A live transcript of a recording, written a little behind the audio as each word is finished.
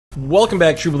Welcome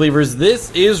back, true believers.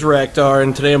 This is Raktar,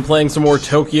 and today I'm playing some more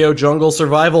Tokyo Jungle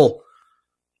Survival.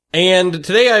 And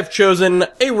today I've chosen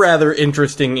a rather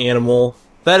interesting animal.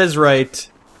 That is right.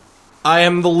 I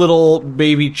am the little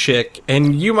baby chick,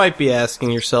 and you might be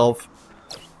asking yourself,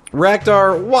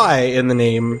 Raktar, why in the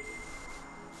name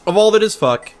of all that is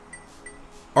fuck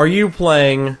are you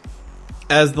playing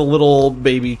as the little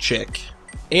baby chick?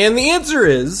 And the answer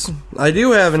is, I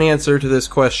do have an answer to this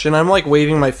question. I'm like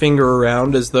waving my finger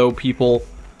around as though people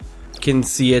can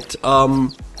see it. The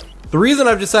reason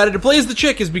I've decided to play as the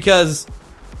chick is because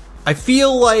I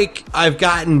feel like I've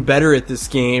gotten better at this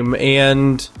game,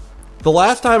 and the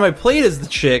last time I played as the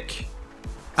chick,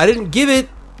 I didn't give it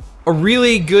a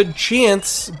really good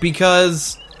chance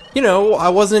because, you know, I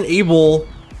wasn't able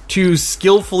to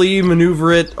skillfully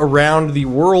maneuver it around the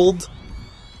world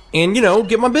and, you know,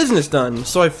 get my business done.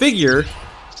 So I figure,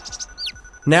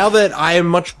 now that I am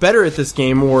much better at this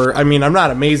game, or, I mean, I'm not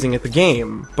amazing at the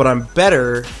game, but I'm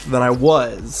better than I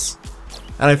was.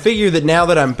 And I figure that now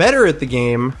that I'm better at the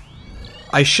game,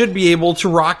 I should be able to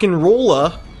rock and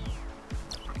roll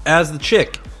as the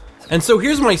chick. And so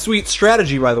here's my sweet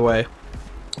strategy, by the way,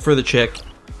 for the chick.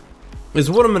 Is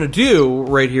what I'm going to do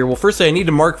right here. Well, first I need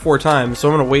to mark 4 times, so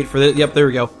I'm going to wait for this. Yep, there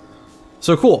we go.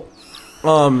 So cool.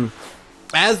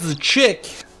 As the chick,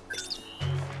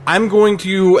 I'm going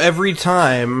to every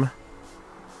time.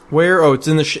 Where? Oh, it's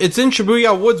in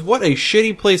Shibuya Woods. What a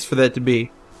shitty place for that to be.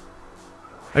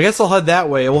 I guess I'll head that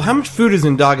way. Well, how much food is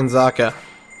in Dagenzaka?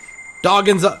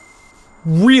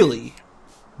 Really?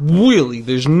 Really?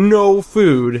 There's no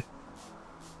food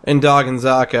in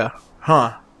Dagenzaka.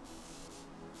 Huh.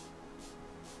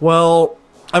 Well,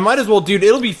 I might as well, dude,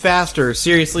 it'll be faster,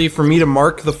 seriously, for me to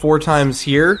mark the 4 times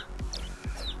here.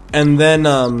 And then,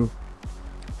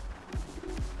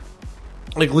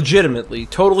 like, legitimately,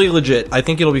 totally legit, I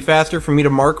think it'll be faster for me to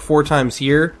mark 4 times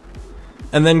here,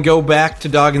 and then go back to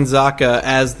Dagenzaka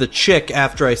as the chick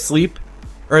after I sleep,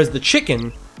 or as the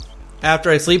chicken after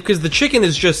I sleep, because the chicken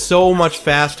is just so much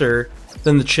faster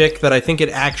than the chick that I think it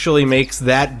actually makes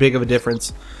that big of a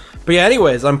difference. But yeah,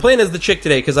 anyways, I'm playing as the chick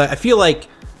today, because I feel like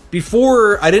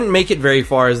before, I didn't make it very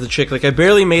far as the chick. Like, I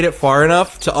barely made it far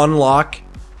enough to unlock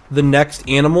the next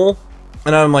animal,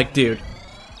 and I'm like, dude,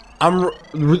 I'm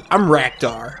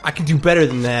Raktar. I can do better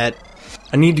than that.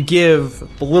 I need to give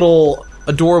the little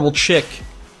adorable chick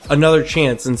another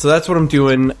chance, and so that's what I'm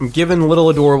doing. I'm giving little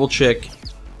adorable chick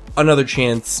another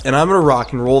chance, and I'm gonna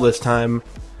rock and roll this time.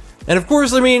 And of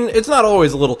course, I mean, it's not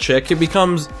always a little chick. It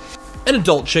becomes an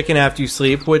adult chicken after you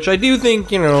sleep, which I do think,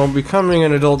 you know, becoming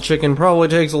an adult chicken probably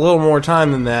takes a little more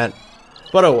time than that.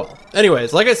 But oh well.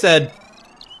 Anyways, like I said,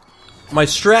 my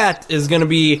strat is going to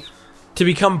be to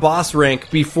become boss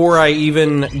rank before I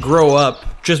even grow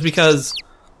up, just because,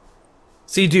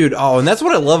 see dude, oh, and that's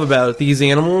what I love about these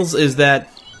animals, is that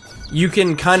you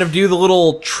can kind of do the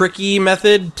little tricky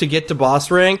method to get to boss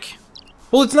rank.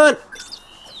 Well, it's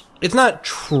not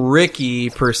tricky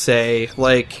per se,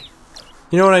 like,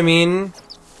 you know what I mean?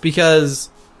 Because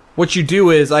what you do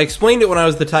is, I explained it when I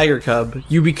was the Tiger Cub,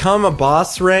 you become a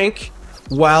boss rank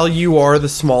while you are the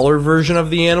smaller version of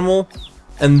the animal,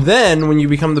 and then when you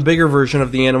become the bigger version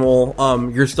of the animal,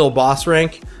 you're still boss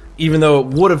rank, even though it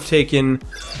would have taken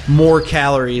more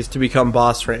calories to become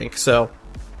boss rank. So,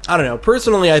 I don't know.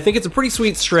 Personally, I think it's a pretty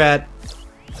sweet strat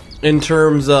in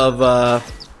terms of,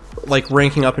 like,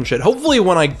 ranking up and shit. Hopefully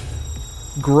when I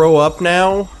grow up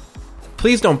now,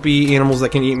 please don't be animals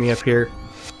that can eat me up here.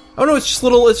 Oh no, it's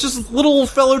just little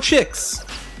fellow chicks.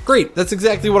 Great, that's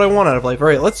exactly what I want out of life.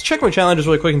 Alright, let's check my challenges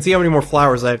really quick and see how many more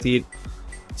flowers I have to eat.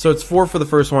 So it's 4 for the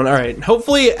first one. Alright,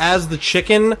 hopefully as the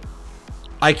chicken,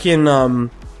 I can,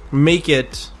 make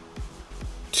it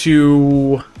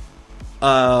to,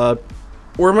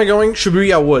 where am I going?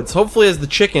 Shibuya Woods. Hopefully as the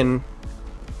chicken,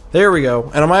 there we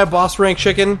go. And am I a boss rank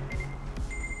chicken?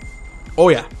 Oh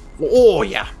yeah. Oh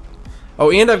yeah. Oh,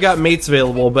 and I've got mates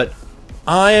available, but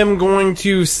I am going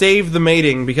to save the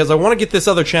mating because I want to get this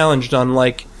other challenge done.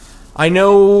 Like, I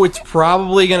know it's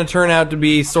probably going to turn out to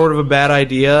be sort of a bad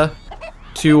idea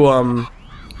to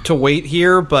wait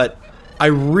here, but I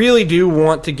really do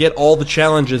want to get all the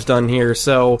challenges done here,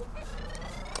 so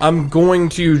I'm going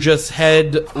to just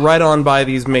head right on by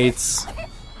these mates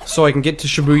so I can get to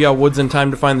Shibuya Woods in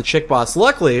time to find the chick boss.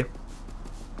 Luckily,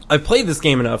 I've played this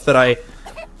game enough that I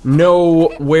know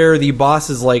where the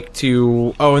bosses like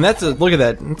to... Oh, and that's a... Look at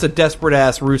that. It's a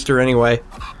desperate-ass rooster anyway.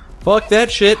 Fuck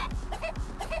that shit.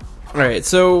 Alright,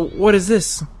 so what is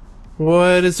this?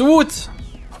 What is... Ooh,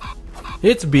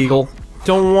 it's Beagle.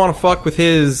 Don't want to fuck with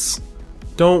his...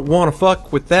 Don't want to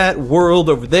fuck with that world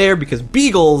over there, because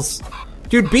Beagles...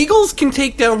 Dude, Beagles can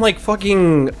take down, like,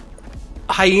 fucking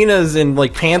hyenas and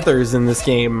like panthers in this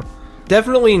game.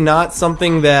 Definitely not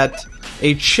something that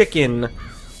a chicken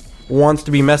wants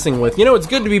to be messing with. You know, it's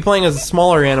good to be playing as a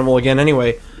smaller animal again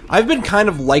anyway. I've been kind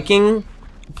of liking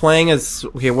playing as...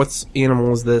 Okay, what's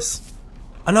animal is this?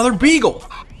 Another beagle!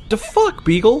 The fuck,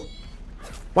 beagle?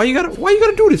 Why you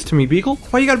gotta do this to me, beagle?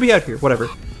 Why you gotta be out here? Whatever.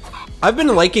 I've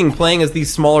been liking playing as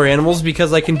these smaller animals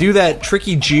because I can do that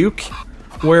tricky juke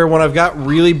where when I've got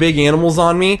really big animals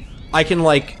on me, I can,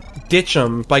 like, ditch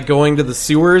them by going to the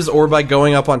sewers or by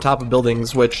going up on top of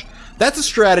buildings, which... That's a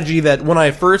strategy that when I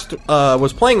first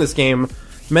was playing this game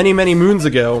many, many moons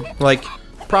ago, like,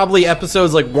 probably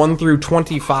episodes like 1 through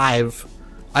 25,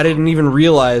 I didn't even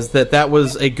realize that that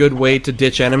was a good way to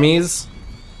ditch enemies.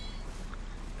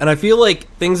 And I feel like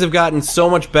things have gotten so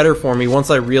much better for me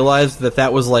once I realized that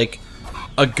that was, like,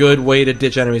 a good way to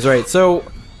ditch enemies. Alright, so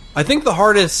I think the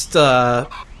hardest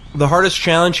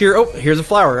challenge here... Oh, here's a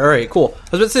flower. Alright, cool. I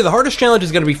was about to say, the hardest challenge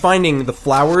is going to be finding the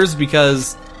flowers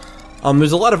because...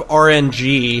 there's a lot of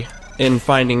RNG in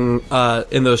finding,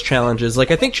 in those challenges.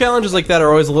 Like, I think challenges like that are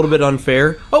always a little bit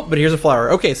unfair. Oh, but here's a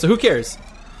flower. Okay, so who cares?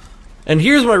 And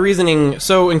here's my reasoning.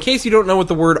 So, in case you don't know what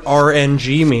the word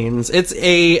RNG means, it's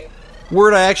a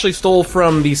word I actually stole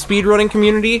from the speedrunning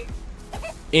community.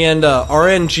 And,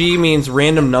 RNG means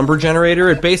random number generator.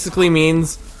 It basically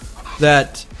means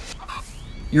that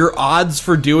your odds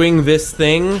for doing this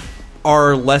thing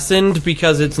are lessened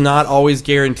because it's not always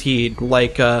guaranteed.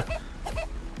 Like,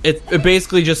 It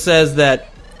basically just says that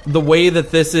the way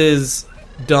that this is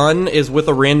done is with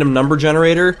a random number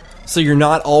generator, so you're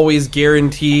not always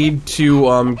guaranteed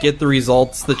to get the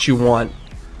results that you want.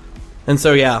 And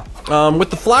so yeah,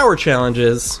 with the flower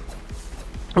challenges,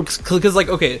 because like,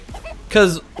 okay,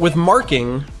 because with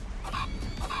marking,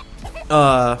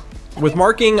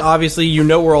 obviously you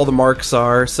know where all the marks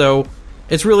are, so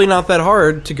it's really not that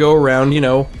hard to go around, you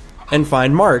know, and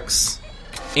find marks.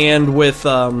 And with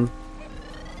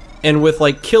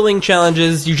like killing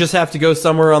challenges, you just have to go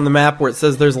somewhere on the map where it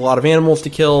says there's a lot of animals to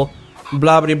kill,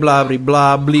 blah blah blah blah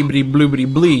blah bleebity bloobity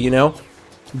blee, you know.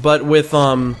 But with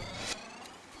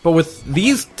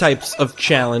these types of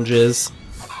challenges,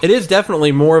 it is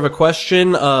definitely more of a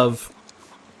question of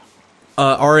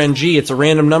RNG. It's a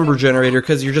random number generator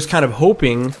because you're just kind of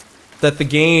hoping that the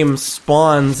game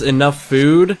spawns enough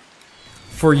food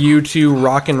for you to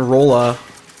rock and roll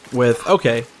with.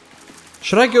 Okay.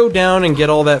 Should I go down and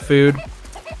get all that food?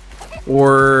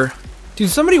 Or... Dude,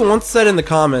 somebody once said in the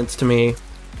comments to me,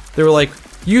 they were like,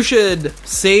 you should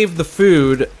save the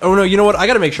food. Oh no, you know what? I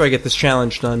gotta make sure I get this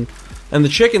challenge done. And the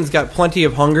chicken's got plenty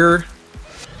of hunger.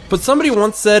 But somebody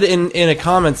once said in a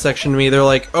comment section to me, they're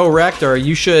like, oh, Raktar,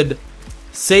 you should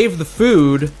save the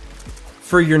food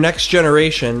for your next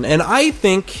generation. And I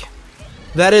think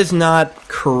that is not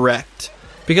correct.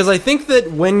 Because I think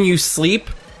that when you sleep...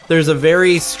 there's a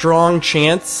very strong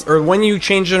chance, or when you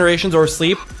change generations or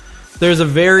sleep, there's a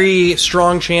very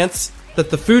strong chance that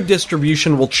the food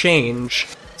distribution will change.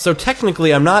 So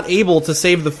technically, I'm not able to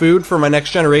save the food for my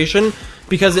next generation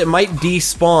because it might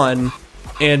despawn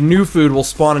and new food will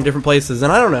spawn in different places.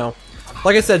 And I don't know.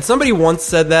 Like I said, somebody once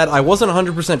said that. I wasn't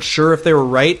 100% sure if they were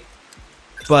right,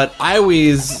 but I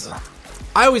always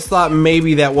thought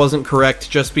maybe that wasn't correct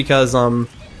just because,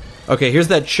 okay, here's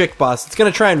that chick boss. It's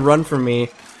gonna try and run from me.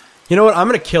 You know what? I'm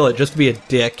gonna kill it just to be a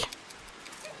dick.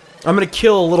 I'm gonna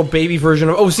kill a little baby version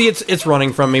of... Oh, see, it's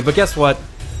running from me, but guess what?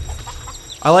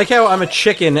 I like how I'm a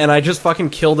chicken and I just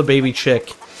fucking killed a baby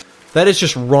chick. That is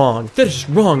just wrong. That is just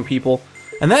wrong, people.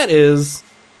 And that is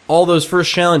all those first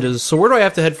challenges. So where do I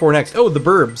have to head for next? Oh, the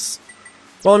burbs.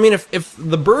 Well, I mean, if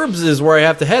the burbs is where I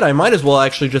have to head, I might as well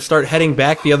actually just start heading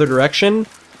back the other direction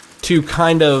to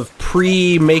kind of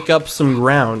pre-make up some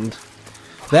ground.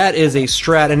 That is a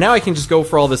strat, and now I can just go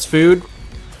for all this food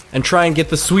and try and get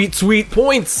the sweet, sweet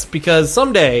points, because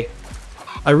someday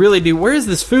I really do. Where is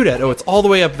this food at? Oh, it's all the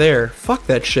way up there. Fuck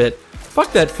that shit.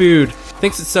 Fuck that food.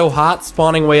 Thinks it's so hot,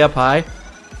 spawning way up high.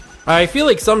 I feel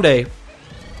like someday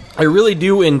I really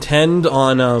do intend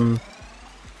on,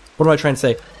 what am I trying to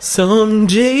say?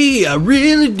 Someday I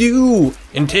really do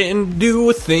intend to do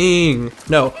a thing.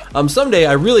 No, someday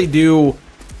I really do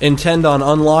intend on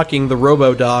unlocking the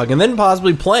Robo-Dog, and then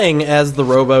possibly playing as the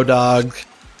Robo-Dog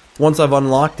once I've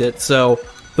unlocked it. So,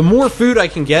 the more food I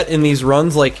can get in these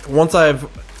runs, like, once I've...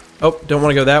 Oh, don't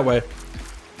want to go that way.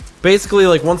 Basically,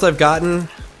 like, once I've gotten...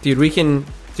 Dude, we can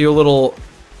do a little...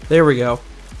 There we go.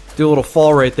 Do a little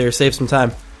fall right there, save some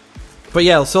time. But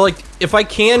yeah, so, like, if I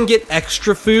can get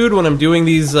extra food when I'm doing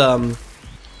these,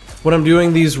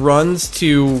 runs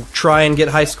to try and get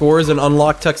high scores and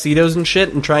unlock tuxedos and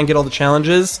shit and try and get all the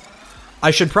challenges,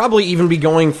 I should probably even be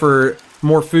going for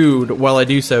more food while I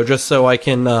do so, just so I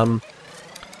can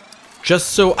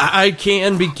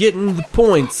be getting the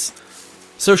points.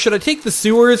 So should I take the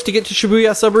sewers to get to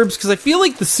Shibuya suburbs? Because I feel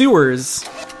like the sewers,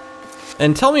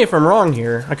 and tell me if I'm wrong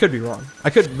here, I could be wrong, I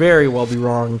could very well be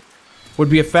wrong, would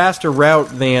be a faster route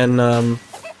than,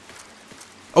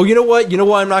 oh, you know what? You know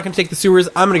why I'm not going to take the sewers?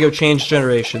 I'm going to go change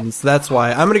generations. That's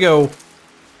why. I'm going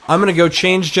to go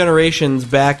change generations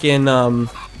back in,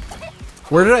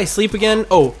 where did I sleep again?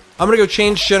 Oh, I'm going to go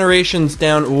change generations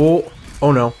down, oh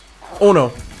no. Oh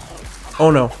no. Oh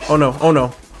no. Oh no. Oh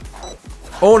no.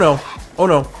 Oh no. Oh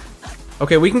no.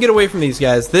 Okay, we can get away from these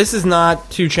guys. This is not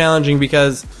too challenging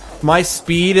because my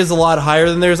speed is a lot higher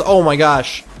than theirs. Oh my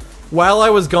gosh. While I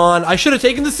was gone, I should have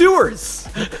taken the sewers.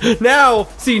 Now,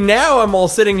 see, now I'm all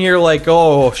sitting here like,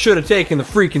 oh, should have taken the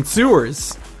freaking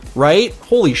sewers. Right?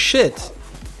 Holy shit.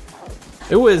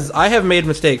 I have made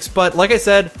mistakes, but like I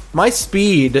said, my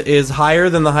speed is higher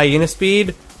than the hyena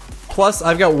speed. Plus,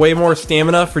 I've got way more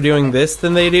stamina for doing this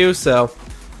than they do, so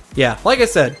yeah, like I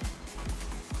said,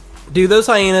 dude, those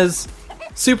hyenas,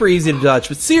 super easy to dodge,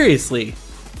 but seriously,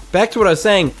 back to what I was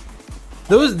saying,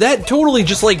 that totally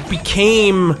just like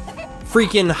became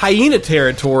freaking hyena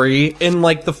territory in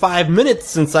like the 5 minutes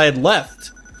since I had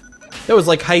left. That was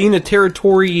like hyena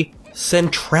territory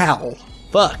central.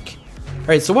 Fuck.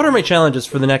 Alright, so what are my challenges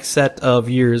for the next set of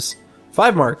years?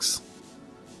 5 marks.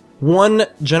 1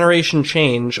 generation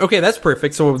change. Okay, that's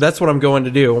perfect, so that's what I'm going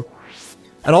to do.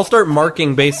 And I'll start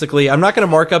marking, basically. I'm not going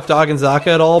to mark up Dogenzaka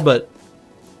at all, but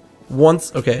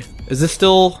once... Okay, is this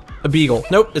still a beagle?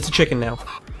 Nope, it's a chicken now.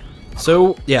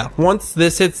 So, yeah, once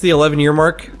this hits the 11-year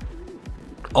mark,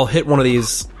 I'll hit one of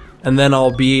these, and then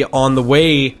I'll be on the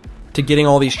way to getting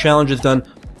all these challenges done.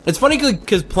 It's funny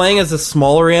because playing as a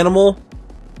smaller animal,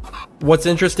 what's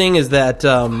interesting is that,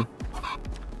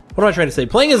 what am I trying to say?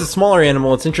 Playing as a smaller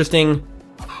animal, it's interesting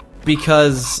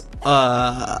because,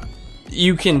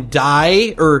 you can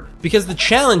die, or because the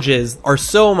challenges are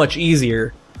so much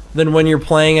easier than when you're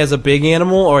playing as a big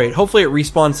animal. Alright, hopefully it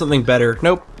respawns something better.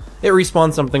 Nope, it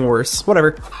respawns something worse.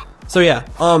 Whatever. So yeah,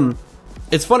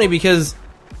 it's funny because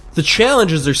the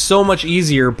challenges are so much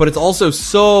easier, but it's also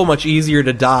so much easier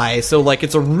to die. So, like,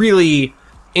 it's a really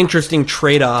interesting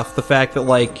trade-off, the fact that,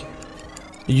 like,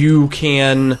 you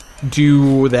can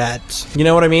do that. You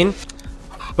know what I mean?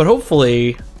 But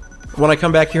hopefully, when I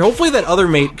come back here, hopefully that other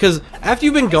mate, because after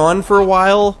you've been gone for a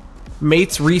while,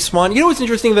 mates respawn. You know what's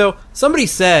interesting, though? Somebody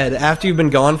said after you've been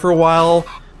gone for a while,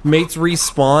 mates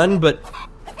respawn, but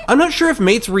I'm not sure if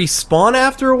mates respawn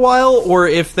after a while, or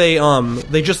if they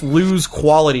just lose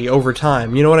quality over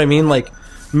time. You know what I mean? Like,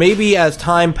 maybe as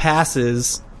time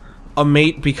passes, a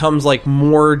mate becomes, like,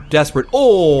 more desperate.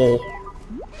 Oh!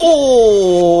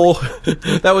 Oh!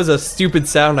 That was a stupid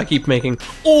sound I keep making.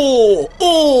 Oh!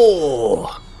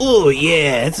 Oh! Oh,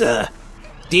 yeah, that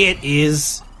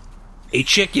is a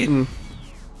chicken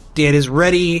that is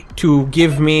ready to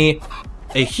give me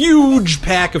a huge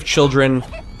pack of children.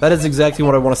 That is exactly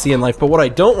what I want to see in life, but what I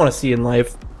don't want to see in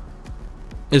life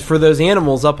is for those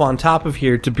animals up on top of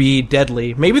here to be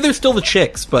deadly. Maybe they're still the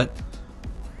chicks, but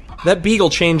that beagle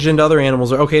changed into other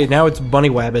animals. Okay, now it's bunny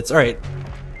wabbits. Alright,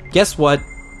 guess what?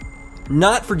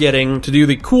 Not forgetting to do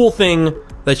the cool thing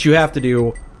that you have to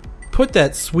do. Put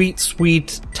that sweet,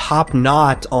 sweet top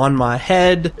knot on my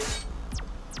head.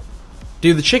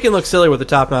 Dude, the chicken looks silly with the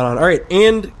top knot on. Alright,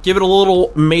 and give it a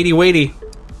little matey-waity.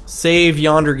 Save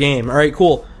yonder game. Alright,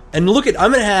 cool. And look at,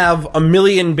 I'm gonna have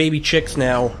 1,000,000 baby chicks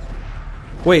now.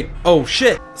 Wait, oh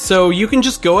shit. So you can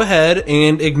just go ahead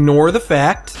and ignore the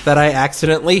fact that I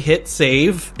accidentally hit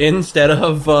save instead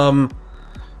of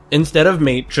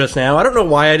mate just now. I don't know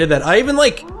why I did that. I even,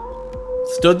 like,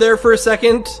 stood there for a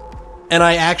second, and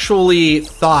I actually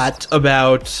thought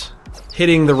about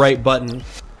hitting the right button.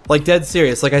 Like, dead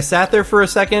serious. Like, I sat there for a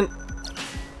second,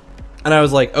 and I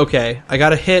was like, okay, I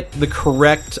gotta hit the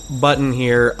correct button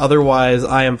here, otherwise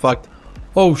I am fucked.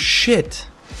 Oh, shit.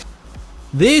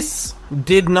 This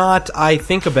did not I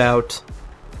think about.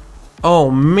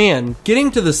 Oh, man.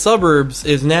 Getting to the suburbs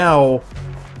is now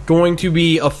going to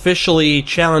be officially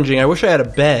challenging. I wish I had a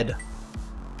bed.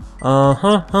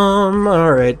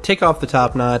 Alright, take off the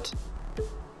top knot.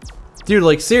 Dude,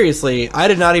 like, seriously, I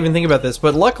did not even think about this,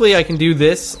 but luckily I can do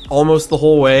this almost the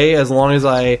whole way as long as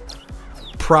I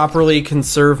properly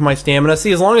conserve my stamina.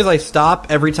 See, as long as I stop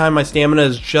every time my stamina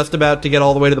is just about to get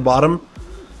all the way to the bottom,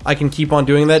 I can keep on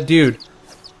doing that. Dude,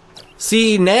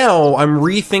 see, now I'm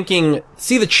rethinking...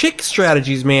 See, the chick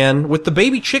strategies, man, with the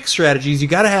baby chick strategies, you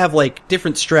gotta have, like,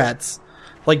 different strats.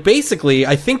 Like, basically,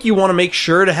 I think you want to make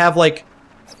sure to have, like...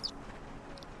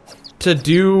 To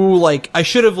do, like... I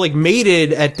should have, like,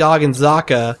 mated at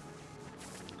Dogenzaka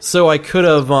so I could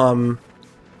have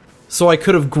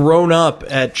grown up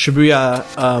at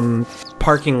Shibuya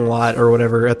parking lot or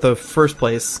whatever at the first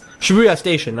place. Shibuya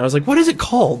Station. I was like, what is it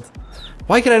called?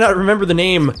 Why can I not remember the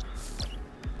name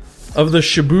of the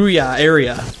Shibuya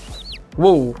area?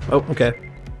 Whoa. Oh,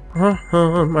 okay.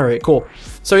 Alright, cool.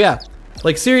 So yeah,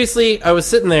 like seriously, I was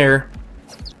sitting there,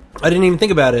 I didn't even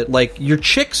think about it. Like, your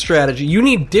chick strategy, you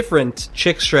need different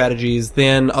chick strategies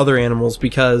than other animals,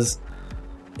 because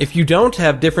if you don't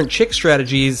have different chick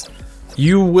strategies,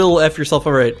 you will F yourself.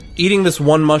 Alright, eating this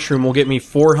one mushroom will get me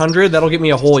 400, that'll get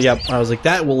me a whole, yep. I was like,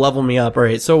 that will level me up.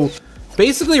 Alright, so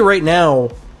basically right now,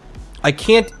 I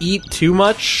can't eat too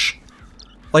much.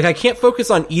 Like, I can't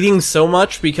focus on eating so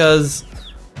much because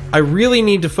I really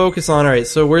need to focus on... Alright,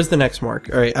 so where's the next mark?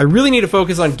 Alright, I really need to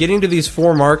focus on getting to these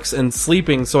 4 marks and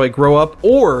sleeping so I grow up,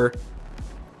 or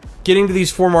getting to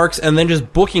these 4 marks and then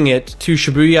just booking it to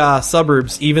Shibuya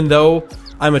suburbs, even though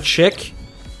I'm a chick.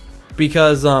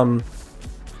 Because,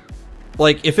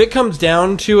 like, if it comes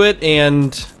down to it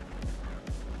and...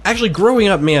 Actually, growing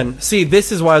up, man, see,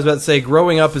 this is why I was about to say,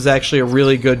 growing up is actually a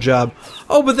really good job.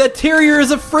 Oh, but that terrier is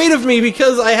afraid of me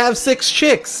because I have 6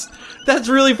 chicks! That's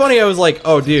really funny. I was like,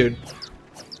 oh, dude.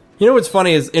 You know what's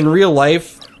funny is, in real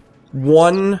life,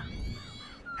 Oh,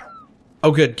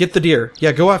 good. Get the deer.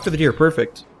 Yeah, go after the deer.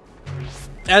 Perfect.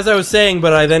 As I was saying,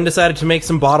 but I then decided to make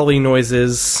some bodily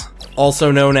noises,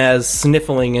 also known as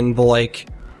sniffling and the like.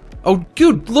 Oh,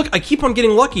 dude, look, I keep on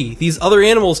getting lucky. These other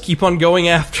animals keep on going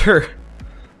after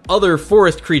other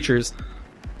forest creatures.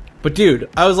 But dude,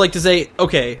 I was like to say,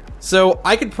 okay, so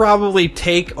I could probably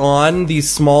take on these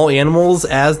small animals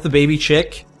as the baby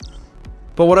chick.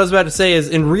 But what I was about to say is,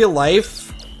 in real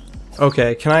life...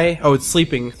 Okay, can I... Oh, it's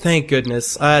sleeping. Thank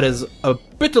goodness. That is a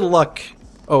bit of luck.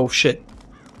 Oh, shit.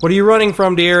 What are you running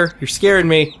from, dear? You're scaring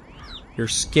me. You're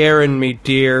scaring me,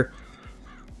 dear.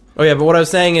 Oh yeah, but what I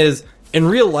was saying is, in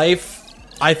real life,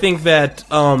 I think that,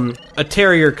 a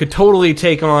terrier could totally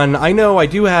take on... I know I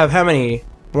do have... How many?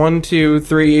 1, 2,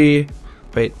 3...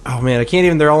 Wait, oh man, I can't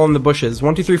even... They're all in the bushes.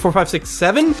 1, 2, 3, 4, 5, 6,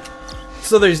 7?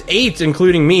 So there's 8,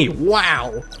 including me.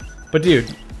 Wow! But dude,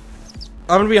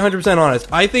 I'm gonna be 100%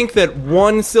 honest. I think that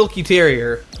one silky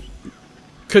terrier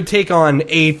could take on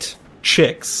 8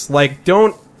 chicks. Like,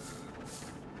 don't...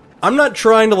 I'm not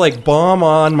trying to, like, bomb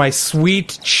on my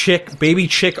sweet chick, baby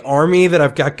chick army that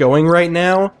I've got going right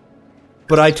now.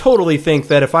 But I totally think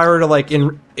that if I were to, like,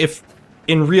 if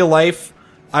in real life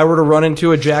I were to run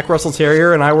into a Jack Russell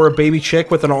Terrier and I were a baby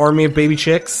chick with an army of baby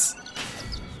chicks,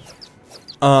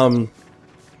 I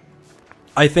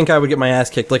think I would get my ass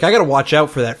kicked. Like, I gotta watch out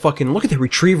for that fucking... Look at the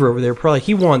retriever over there. Probably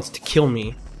he wants to kill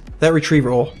me. That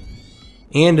retriever. Oh.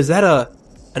 And is that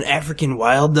an African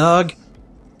wild dog?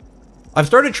 I've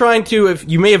started trying to... If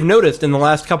you may have noticed in the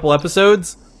last couple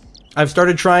episodes, I've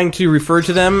started trying to refer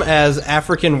to them as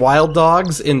African wild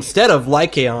dogs instead of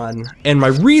Lycaon. And my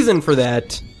reason for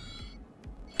that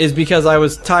is because I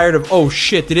was tired of... Oh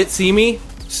shit, did it see me?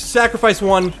 Sacrifice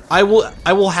one. I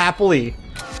will happily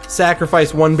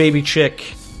sacrifice one baby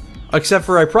chick. Except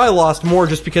for I probably lost more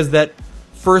just because that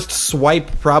first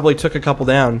swipe probably took a couple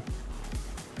down.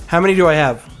 How many do I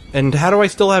have? And how do I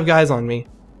still have guys on me?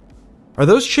 Are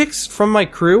those chicks from my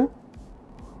crew?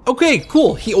 Okay,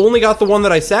 cool. He only got the one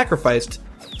that I sacrificed.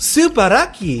 Super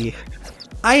lucky.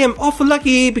 I am awful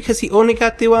lucky because he only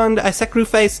got the one I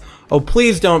sacrificed. Oh,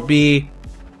 please don't be...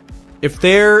 If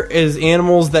there is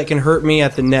animals that can hurt me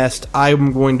at the nest,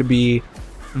 I'm going to be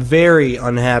very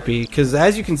unhappy. Because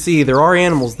as you can see, there are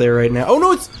animals there right now. Oh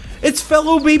no, it's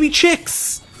fellow baby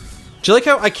chicks! Do you like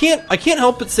how I can't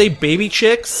help but say baby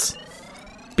chicks?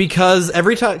 Because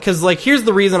every time... Because, like, here's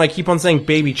the reason I keep on saying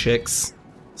baby chicks.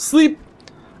 Sleep!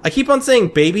 I keep on saying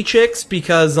baby chicks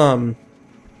because,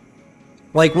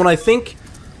 like, when I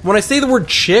say the word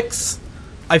chicks,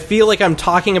 I feel like I'm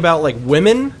talking about, like,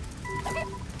 women.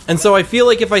 And so I feel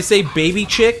like if I say baby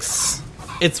chicks,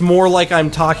 it's more like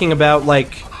I'm talking about,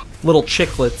 like, little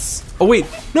chicklets. Oh, wait.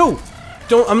 No!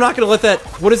 I'm not gonna let that...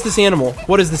 What is this animal?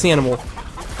 What is this animal?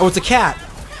 Oh, it's a cat.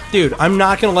 Dude, I'm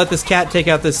not gonna let this cat take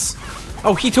out this...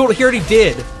 Oh, he already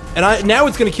did. And now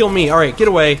it's gonna kill me. Alright, get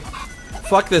away.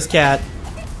 Fuck this cat.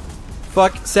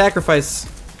 Fuck, sacrifice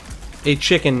a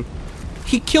chicken.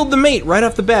 He killed the mate right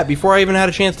off the bat before I even had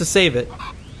a chance to save it.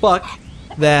 Fuck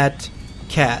that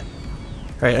cat.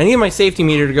 Alright, I need my safety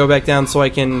meter to go back down so I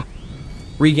can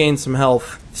regain some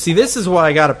health. See, this is why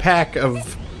I got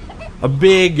a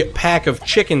big pack of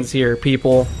chickens here,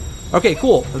 people. Okay,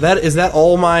 cool. Is that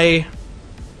all my...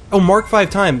 Oh, mark 5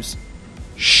 times.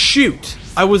 Shoot!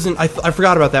 I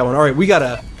forgot about that one. Alright, we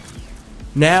gotta...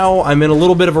 Now, I'm in a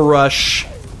little bit of a rush.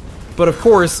 But of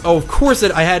course,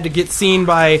 I had to get seen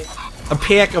by a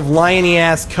pack of liony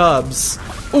ass cubs.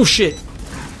 Oh shit.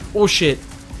 Oh shit.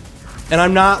 And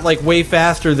I'm not like way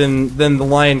faster than the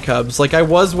lion cubs. Like I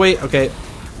was okay.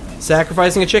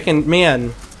 Sacrificing a chicken.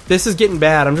 Man, this is getting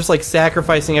bad. I'm just like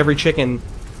sacrificing every chicken.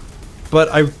 But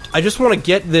I just want to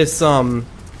get this I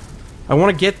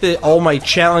want to get all my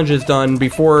challenges done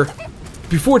before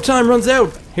time runs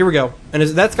out. Here we go. And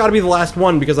that's got to be the last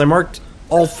one because I marked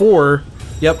all 4.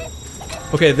 Yep.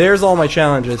 Okay, there's all my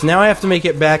challenges. Now I have to make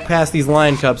it back past these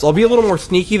lion cubs. I'll be a little more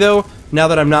sneaky though, now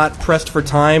that I'm not pressed for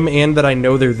time and that I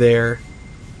know they're there.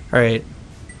 Alright.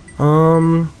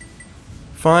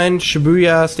 Find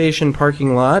Shibuya Station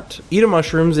parking lot, eat a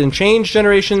mushrooms, and change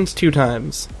generations 2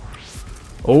 times.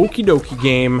 Okie dokie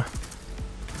game.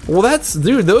 Well that's,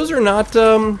 dude, those are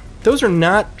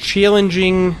not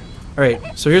challenging.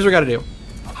 Alright, so here's what we gotta do.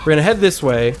 We're gonna head this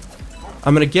way.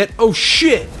 I'm gonna get, oh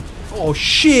shit! Oh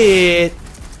shit!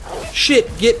 Shit,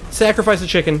 sacrifice a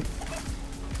chicken.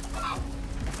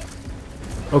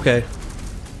 Okay.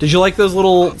 Did you like those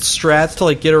little strats to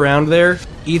like get around there?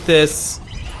 Eat this.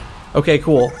 Okay,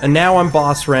 cool. And now I'm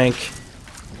boss rank.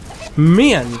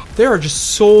 Man, there are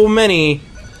just so many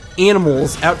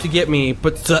animals out to get me,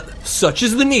 but such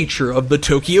is the nature of the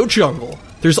Tokyo jungle.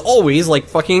 There's always like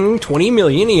fucking 20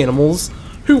 million animals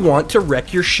who want to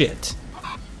wreck your shit.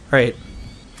 Alright.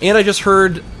 And I just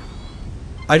heard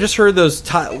those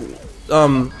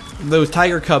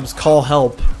tiger cubs call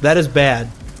help. That is bad.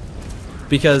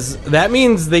 Because that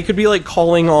means they could be like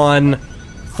calling on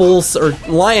or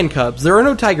lion cubs. There are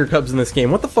no tiger cubs in this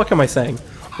game. What the fuck am I saying?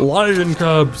 Lion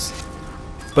cubs.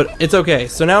 But it's okay.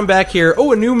 So now I'm back here.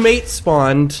 Oh, a new mate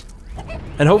spawned.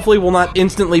 And hopefully will not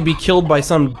instantly be killed by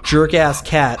some jerk-ass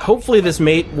cat. Hopefully this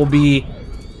mate will be...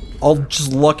 I'll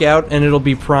just luck out and it'll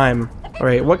be prime.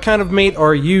 Alright, what kind of mate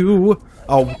are you?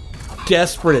 Oh,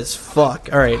 desperate as fuck.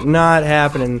 Alright, not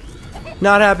happening.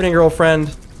 Not happening,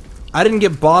 girlfriend. I didn't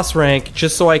get boss rank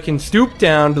just so I can stoop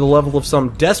down to the level of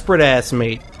some desperate-ass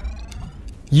mate.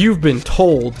 You've been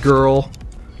told, girl.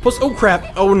 Plus, oh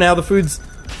crap. Oh, now the food's...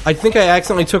 I think I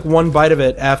accidentally took 1 bite of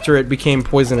it after it became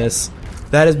poisonous.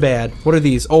 That is bad. What are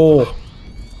these? Oh.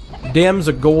 Dam's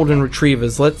a golden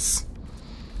retrievers. Let's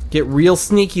get real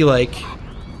sneaky-like.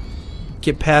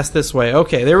 Get past this way.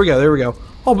 Okay, there we go, there we go.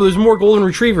 Oh, but there's more golden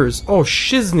retrievers. Oh,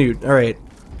 shiznewt. Alright.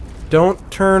 Don't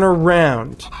turn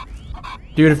around.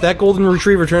 Dude, if that golden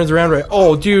retriever turns around right...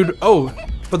 Oh, dude. Oh,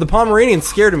 but the Pomeranian's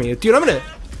scared of me. Dude, I'm gonna...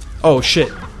 Oh,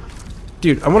 shit.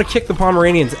 Dude, I want to kick the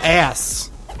Pomeranian's ass.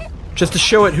 Just to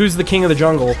show it who's the king of the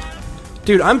jungle.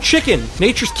 Dude, I'm Chicken,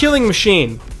 Nature's killing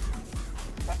machine.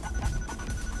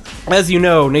 As you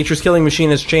know, Nature's killing machine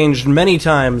has changed many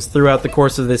times throughout the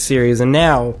course of this series, and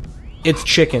now it's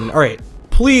Chicken. Alright,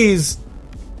 please,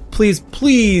 please,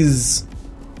 please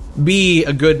be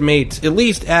a good mate. At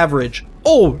least average.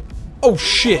 Oh! Oh,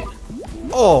 shit.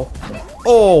 Oh.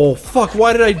 Oh, fuck,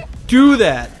 why did I do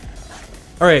that?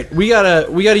 Alright, we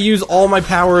gotta use all my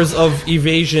powers of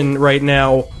evasion right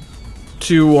now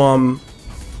to, oh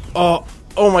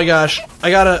my gosh.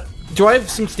 Do I have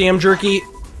some stam jerky?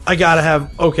 I gotta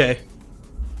have, okay.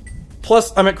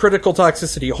 Plus, I'm at critical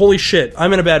toxicity. Holy shit,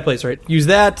 I'm in a bad place, right? Use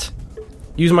that.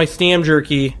 Use my stam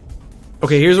jerky.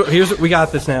 Okay, here's what, we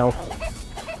got this now.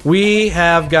 We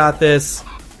have got this.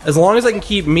 As long as I can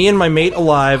keep me and my mate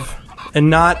alive,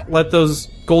 and not let those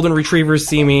golden retrievers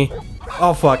see me.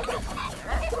 Oh, fuck.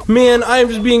 Man, I am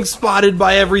just being spotted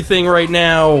by everything right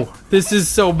now. This is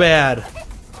so bad.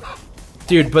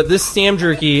 Dude, but this stam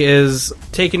jerky is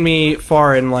taking me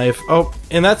far in life. Oh,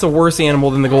 and that's a worse animal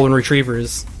than the golden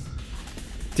retrievers.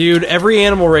 Dude, every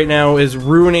animal right now is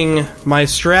ruining my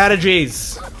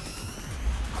strategies.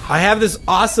 I have this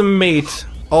awesome mate.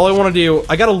 All I want to do...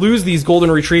 I gotta lose these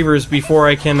golden retrievers before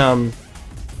I can,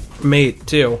 mate,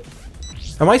 too.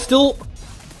 Am I still...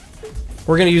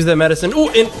 We're gonna use that medicine. Ooh,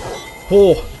 and...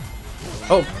 Oh.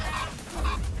 Oh.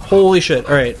 Holy shit.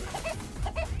 Alright.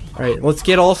 Alright, let's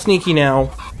get all sneaky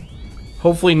now.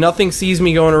 Hopefully nothing sees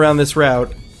me going around this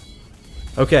route.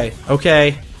 Okay,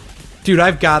 okay. Dude,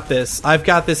 I've got this. I've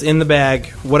got this in the bag.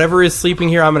 Whatever is sleeping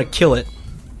here, I'm gonna kill it.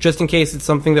 Just in case it's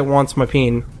something that wants my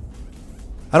peen.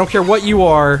 I don't care what you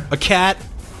are. A cat?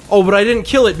 Oh, but I didn't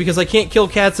kill it because I can't kill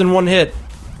cats in one hit.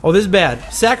 Oh, this is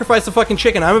bad. Sacrifice the fucking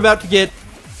chicken. I'm about to get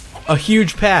a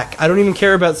huge pack. I don't even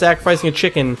care about sacrificing a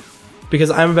chicken because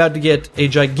I'm about to get a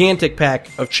gigantic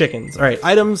pack of chickens. Alright,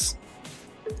 items.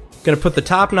 Gonna put the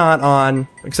top knot on,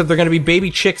 except they're gonna be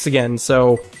baby chicks again,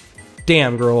 so...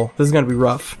 Damn, girl. This is gonna be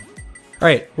rough.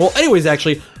 Alright, well, anyways,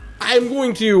 actually, I'm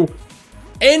going to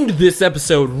end this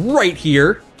episode right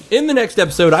here. In the next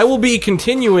episode, I will be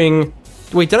continuing...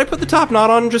 Wait, did I put the top knot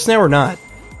on just now or not?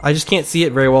 I just can't see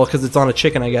it very well because it's on a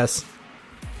chicken, I guess.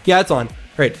 Yeah, it's on.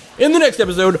 Right. In the next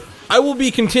episode, I will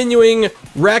be continuing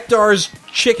Rakdar's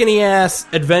chickeny ass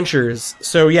adventures.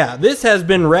 So yeah, this has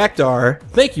been Rakdar.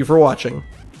 Thank you for watching.